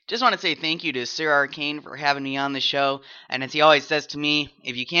Just want to say thank you to Sir Arcane for having me on the show. And as he always says to me,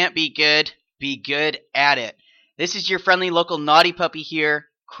 if you can't be good at it. This is your friendly local naughty puppy here,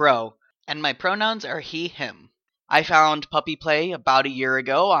 Crow. And my pronouns are he, him. I found puppy play about a year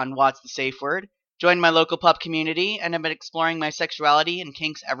ago on What's the Safe Word, joined my local pup community, and have been exploring my sexuality and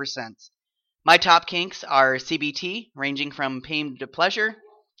kinks ever since. My top kinks are CBT, ranging from pain to pleasure,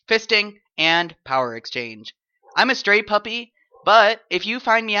 fisting, and power exchange. I'm a stray puppy, but if you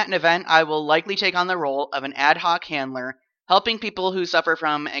find me at an event, I will likely take on the role of an ad hoc handler, helping people who suffer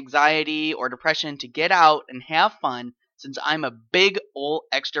from anxiety or depression to get out and have fun, since I'm a big ol'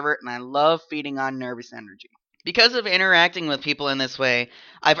 extrovert and I love feeding on nervous energy. Because of interacting with people in this way,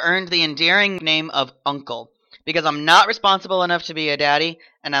 I've earned the endearing name of Uncle, because I'm not responsible enough to be a daddy,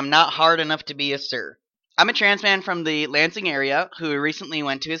 and I'm not hard enough to be a sir. I'm a trans man from the Lansing area who recently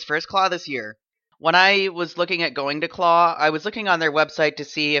went to his first claw this year. When I was looking at going to claw, I was looking on their website to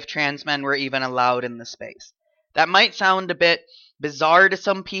see if trans men were even allowed in the space. That might sound a bit bizarre to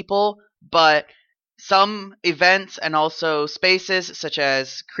some people, but some events and also spaces such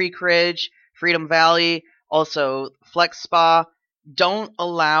as Creek Ridge, Freedom Valley, also Flex Spa, don't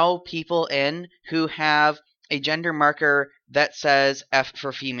allow people in who have a gender marker that says F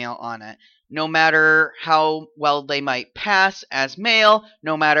for female on it. No matter how well they might pass as male,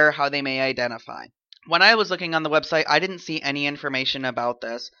 no matter how they may identify. When I was looking on the website, I didn't see any information about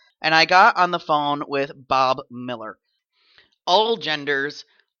this, and I got on the phone with Bob Miller. All genders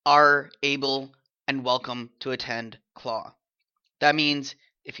are able and welcome to attend Claw. That means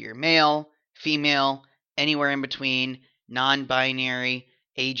if you're male, female, anywhere in between, non-binary,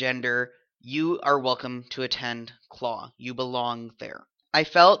 agender, you are welcome to attend Claw. You belong there. I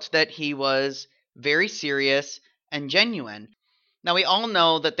felt that he was very serious and genuine. Now, we all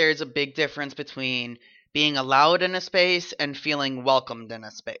know that there's a big difference between being allowed in a space and feeling welcomed in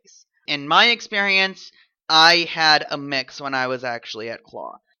a space. In my experience, I had a mix when I was actually at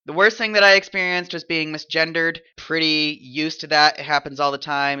Claw. The worst thing that I experienced was being misgendered. Pretty used to that. It happens all the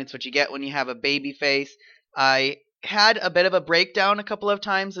time. It's what you get when you have a baby face. I had a bit of a breakdown a couple of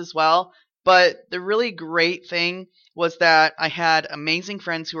times as well. But the really great thing was that I had amazing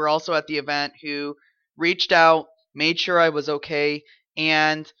friends who were also at the event who reached out, made sure I was okay,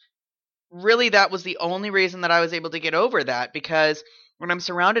 and really that was the only reason that I was able to get over that, because when I'm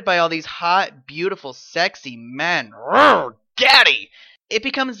surrounded by all these hot, beautiful, sexy men, daddy, it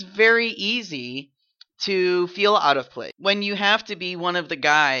becomes very easy to feel out of place. When you have to be one of the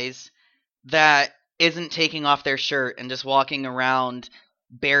guys that isn't taking off their shirt and just walking around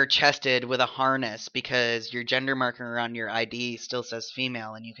bare-chested with a harness because your gender marker on your ID still says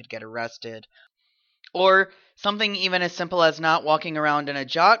female and you could get arrested. Or something even as simple as not walking around in a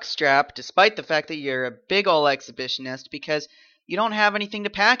jock strap despite the fact that you're a big ol' exhibitionist because you don't have anything to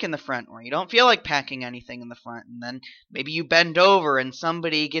pack in the front, or you don't feel like packing anything in the front, and then maybe you bend over and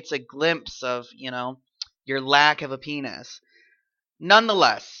somebody gets a glimpse of, your lack of a penis.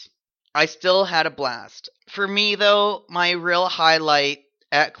 Nonetheless, I still had a blast. For me, though, my real highlight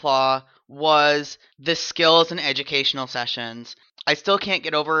at Claw was the skills and educational sessions. I still can't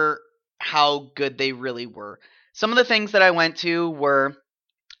get over how good they really were. Some of the things that I went to were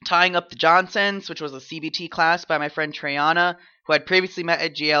tying up the Johnsons, which was a CBT class by my friend Treyana, who I'd previously met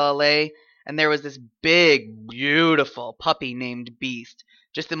at GLLA, and there was this big, beautiful puppy named Beast.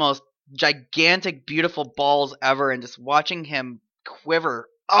 Just the most gigantic, beautiful balls ever, and just watching him quiver.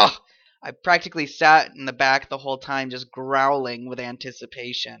 Oh, I practically sat in the back the whole time just growling with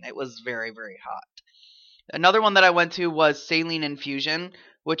anticipation. It was very, very hot. Another one that I went to was Saline Infusion,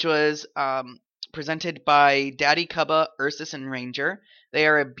 which was presented by Daddy Cubba, Ursus, and Ranger. They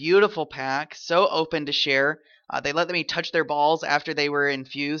are a beautiful pack, so open to share. They let me touch their balls after they were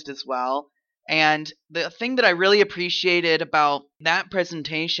infused as well. And the thing that I really appreciated about that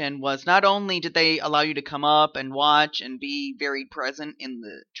presentation was not only did they allow you to come up and watch and be very present in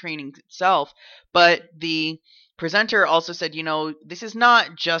the training itself, but the presenter also said, this is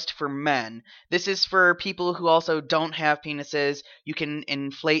not just for men. This is for people who also don't have penises. You can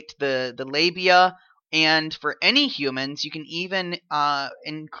inflate the labia. And for any humans, you can even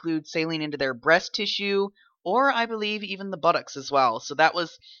include saline into their breast tissue, or I believe even the buttocks as well. So that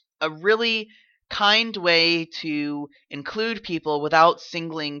was a really kind way to include people without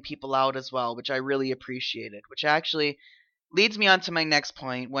singling people out as well, which I really appreciated, which actually leads me on to my next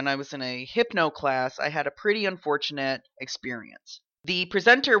point. When I was in a hypno class, I had a pretty unfortunate experience. The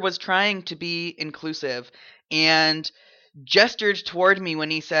presenter was trying to be inclusive, and gestured toward me when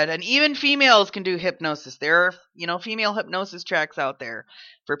he said, and even females can do hypnosis. There are, female hypnosis tracks out there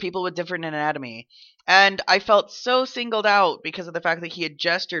for people with different anatomy. And I felt so singled out because of the fact that he had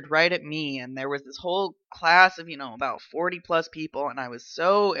gestured right at me, and there was this whole class of, about 40 plus people, and I was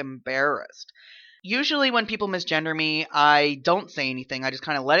so embarrassed. Usually when people misgender me, I don't say anything. I just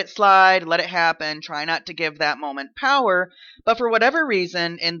kind of let it slide, let it happen, try not to give that moment power. But for whatever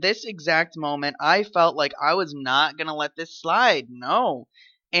reason, in this exact moment, I felt like I was not going to let this slide. No.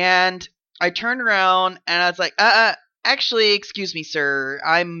 And I turned around and I was like, actually, excuse me, sir,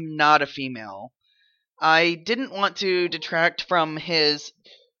 I'm not a female. I didn't want to detract from his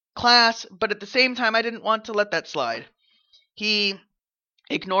class, but at the same time, I didn't want to let that slide. He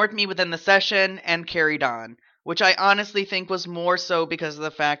ignored me within the session and carried on, which I honestly think was more so because of the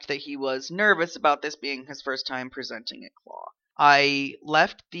fact that he was nervous about this being his first time presenting at Claw. I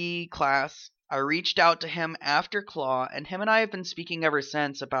left the class. I reached out to him after Claw, and him and I have been speaking ever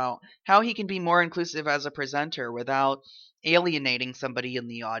since about how he can be more inclusive as a presenter without alienating somebody in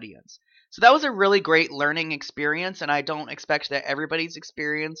the audience. So that was a really great learning experience, and I don't expect that everybody's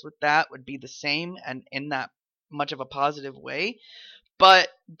experience with that would be the same and in that much of a positive way. But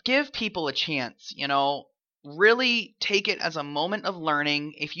give people a chance, really take it as a moment of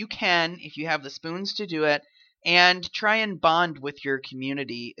learning if you can, if you have the spoons to do it, and try and bond with your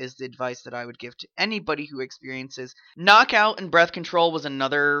community is the advice that I would give to anybody who experiences. Knockout and breath control was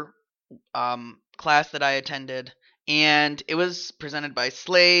another class that I attended, and it was presented by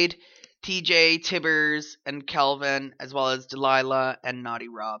Slade, TJ, Tibbers, and Kelvin, as well as Delilah and Naughty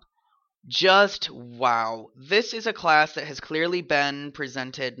Rob. Just wow. This is a class that has clearly been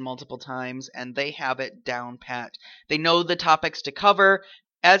presented multiple times, and they have it down pat. They know the topics to cover.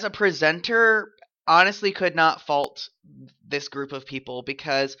 As a presenter, honestly could not fault this group of people,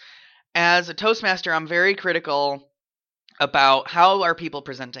 because as a Toastmaster, I'm very critical about how are people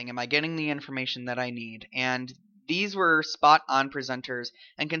presenting. Am I getting the information that I need? And these were spot-on presenters,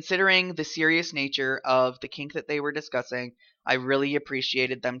 and considering the serious nature of the kink that they were discussing, I really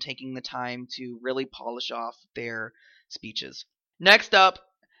appreciated them taking the time to really polish off their speeches. Next up,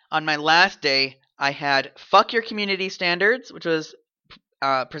 on my last day, I had Fuck Your Community Standards, which was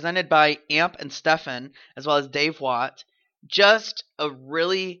presented by Amp and Stefan, as well as Dave Watt. Just a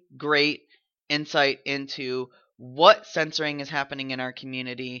really great insight into what censoring is happening in our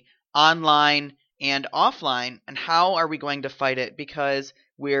community, online and offline, and how are we going to fight it, because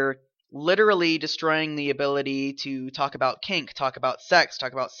we're literally destroying the ability to talk about kink, talk about sex,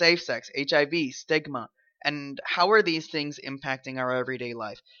 talk about safe sex, HIV, stigma, and how are these things impacting our everyday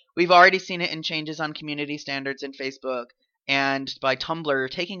life. We've already seen it in changes on community standards in Facebook, and by Tumblr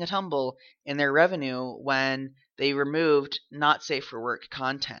taking a tumble in their revenue when they removed not safe for work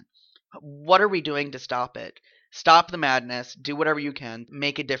content. What are we doing to stop it? Stop the madness, do whatever you can,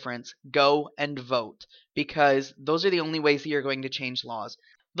 make a difference, go and vote, because those are the only ways that you're going to change laws.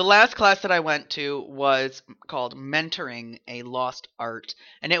 The last class that I went to was called Mentoring a Lost Art,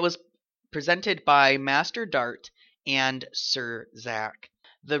 and it was presented by Master Dart and Sir Zach.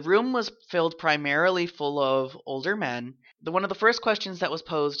 The room was filled primarily full of older men. One of the first questions that was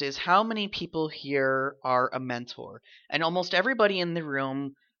posed is, how many people here are a mentor? And almost everybody in the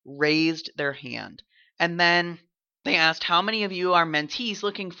room raised their hand. And then they asked, how many of you are mentees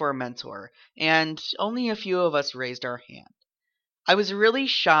looking for a mentor? And only a few of us raised our hand. I was really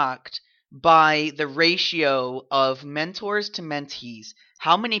shocked by the ratio of mentors to mentees.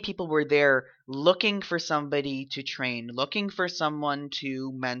 How many people were there looking for somebody to train, looking for someone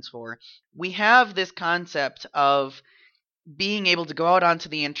to mentor? We have this concept of being able to go out onto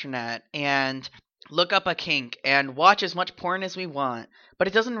the internet and look up a kink and watch as much porn as we want, but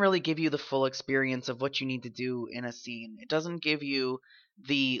it doesn't really give you the full experience of what you need to do in a scene. It doesn't give you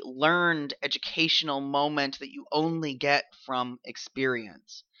the learned educational moment that you only get from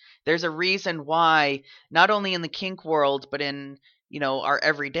experience. There's a reason why, not only in the kink world, but in, our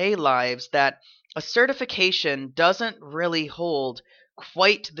everyday lives, that a certification doesn't really hold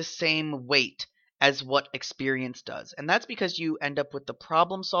quite the same weight as what experience does. And that's because you end up with the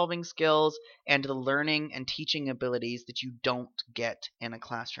problem-solving skills and the learning and teaching abilities that you don't get in a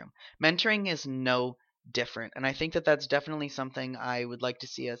classroom. Mentoring is no different, and I think that that's definitely something I would like to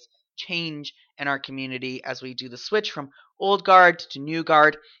see us change in our community as we do the switch from old guard to new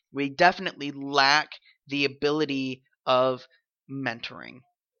guard. We definitely lack the ability of mentoring.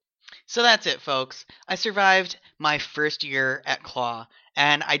 So that's it, folks. I survived my first year at Claw,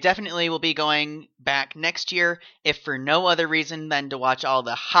 and I definitely will be going back next year, if for no other reason than to watch all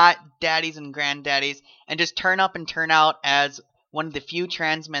the hot daddies and granddaddies and just turn up and turn out as one of the few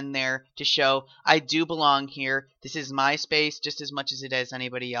trans men there to show I do belong here. This is my space just as much as it is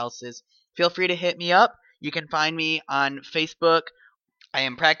anybody else's. Feel free to hit me up. You can find me on Facebook. I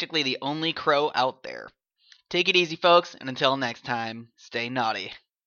am practically the only crow out there. Take it easy, folks, and until next time, stay naughty.